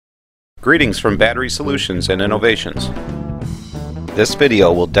Greetings from Battery Solutions and Innovations. This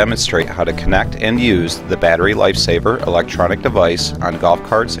video will demonstrate how to connect and use the Battery Lifesaver electronic device on golf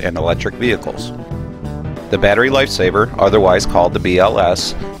carts and electric vehicles. The Battery Lifesaver, otherwise called the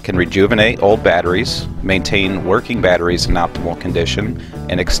BLS, can rejuvenate old batteries, maintain working batteries in optimal condition,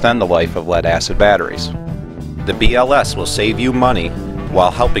 and extend the life of lead-acid batteries. The BLS will save you money while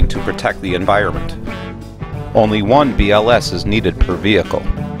helping to protect the environment. Only one BLS is needed per vehicle.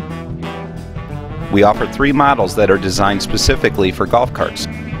 We offer 3 models that are designed specifically for golf carts.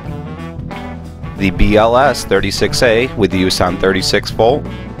 The BLS 36A with use on 36 volt,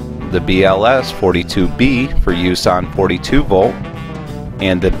 the BLS 42B for use on 42 volt,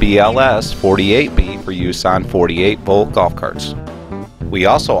 and the BLS 48B for use on 48 volt golf carts. We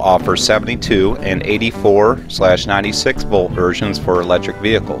also offer 72 and 84/96 volt versions for electric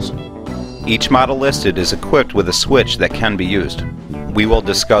vehicles. Each model listed is equipped with a switch that can be used. We will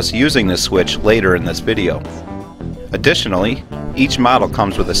discuss using this switch later in this video. Additionally, each model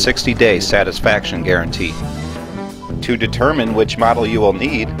comes with a 60-day satisfaction guarantee. To determine which model you will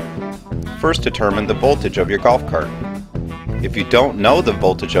need, first determine the voltage of your golf cart. If you don't know the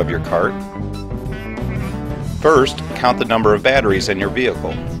voltage of your cart, first count the number of batteries in your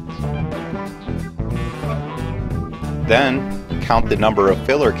vehicle. Then count the number of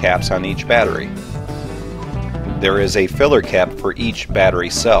filler caps on each battery. There is a filler cap for each battery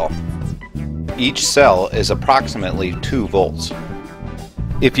cell. Each cell is approximately 2 volts.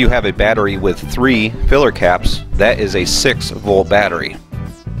 If you have a battery with 3 filler caps, that is a 6 volt battery.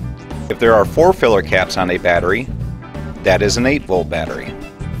 If there are 4 filler caps on a battery, that is an 8 volt battery.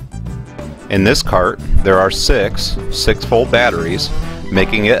 In this cart, there are 6 6-volt batteries,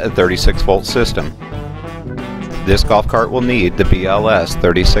 making it a 36 volt system. This golf cart will need the BLS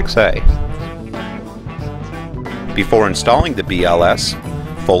 36A. Before installing the BLS,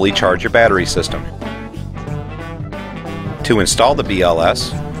 fully charge your battery system. To install the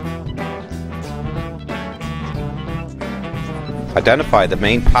BLS, identify the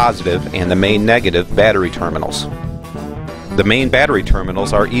main positive and the main negative battery terminals. The main battery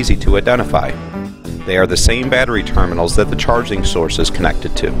terminals are easy to identify. They are the same battery terminals that the charging source is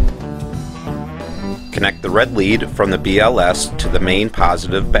connected to. Connect the red lead from the BLS to the main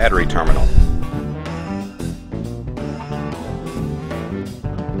positive battery terminal.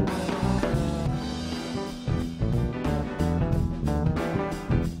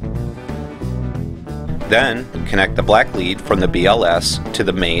 Then, connect the black lead from the BLS to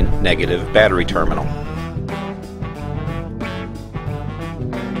the main negative battery terminal.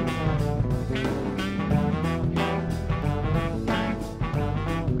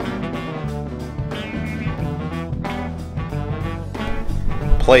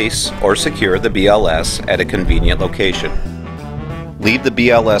 Place or secure the BLS at a convenient location. Leave the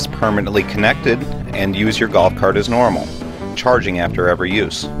BLS permanently connected and use your golf cart as normal, charging after every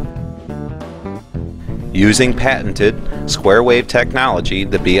use. Using patented square wave technology,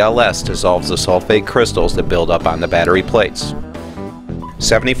 the BLS dissolves the sulfate crystals that build up on the battery plates.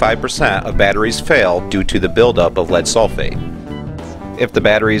 75% of batteries fail due to the buildup of lead sulfate. If the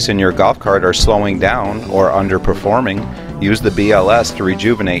batteries in your golf cart are slowing down or underperforming, use the BLS to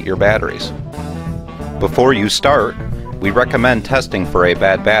rejuvenate your batteries. Before you start, we recommend testing for a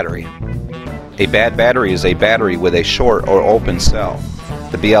bad battery. A bad battery is a battery with a short or open cell.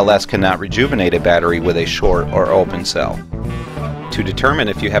 The BLS cannot rejuvenate a battery with a short or open cell. To determine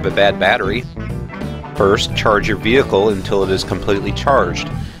if you have a bad battery, first charge your vehicle until it is completely charged,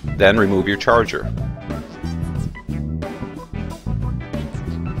 then remove your charger.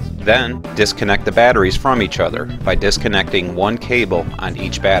 Then disconnect the batteries from each other by disconnecting one cable on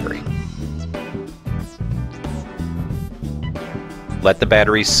each battery. Let the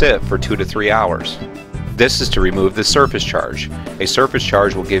batteries sit for 2 to 3 hours. This is to remove the surface charge. A surface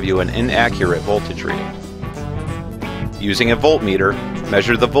charge will give you an inaccurate voltage reading. Using a voltmeter,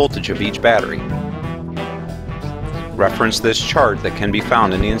 measure the voltage of each battery. Reference this chart that can be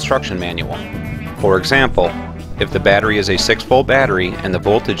found in the instruction manual. For example, if the battery is a 6-volt battery and the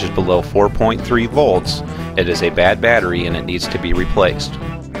voltage is below 4.3 volts, it is a bad battery and it needs to be replaced.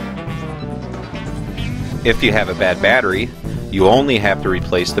 If you have a bad battery, you only have to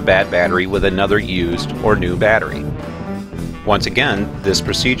replace the bad battery with another used or new battery. Once again, this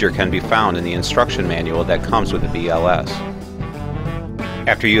procedure can be found in the instruction manual that comes with the BLS.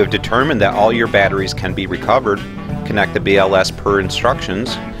 After you have determined that all your batteries can be recovered, connect the BLS per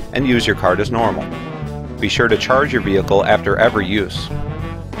instructions and use your cart as normal. Be sure to charge your vehicle after every use.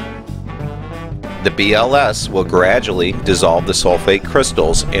 The BLS will gradually dissolve the sulfate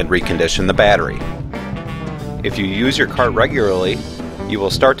crystals and recondition the battery. If you use your cart regularly, You will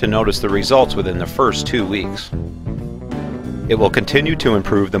start to notice the results within the first 2 weeks. It will continue to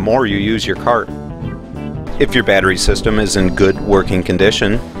improve the more you use your cart. If your battery system is in good working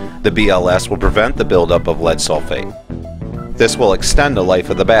condition, the BLS will prevent the buildup of lead sulfate. This will extend the life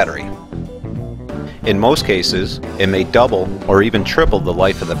of the battery. In most cases, it may double or even triple the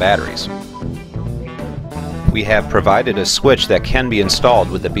life of the batteries. We have provided a switch that can be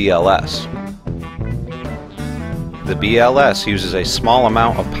installed with the BLS. The BLS uses a small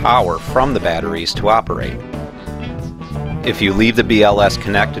amount of power from the batteries to operate. If you leave the BLS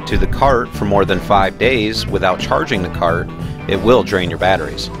connected to the cart for more than 5 days without charging the cart, it will drain your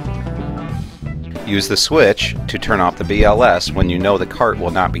batteries. Use the switch to turn off the BLS when you know the cart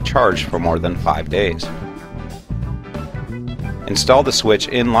will not be charged for more than 5 days. Install the switch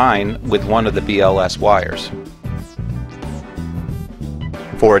in line with one of the BLS wires.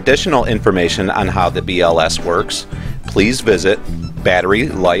 For additional information on how the BLS works, please visit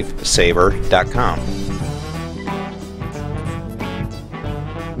batterylifesaver.com.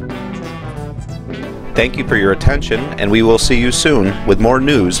 Thank you for your attention, and we will see you soon with more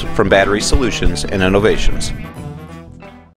news from Battery Solutions and Innovations.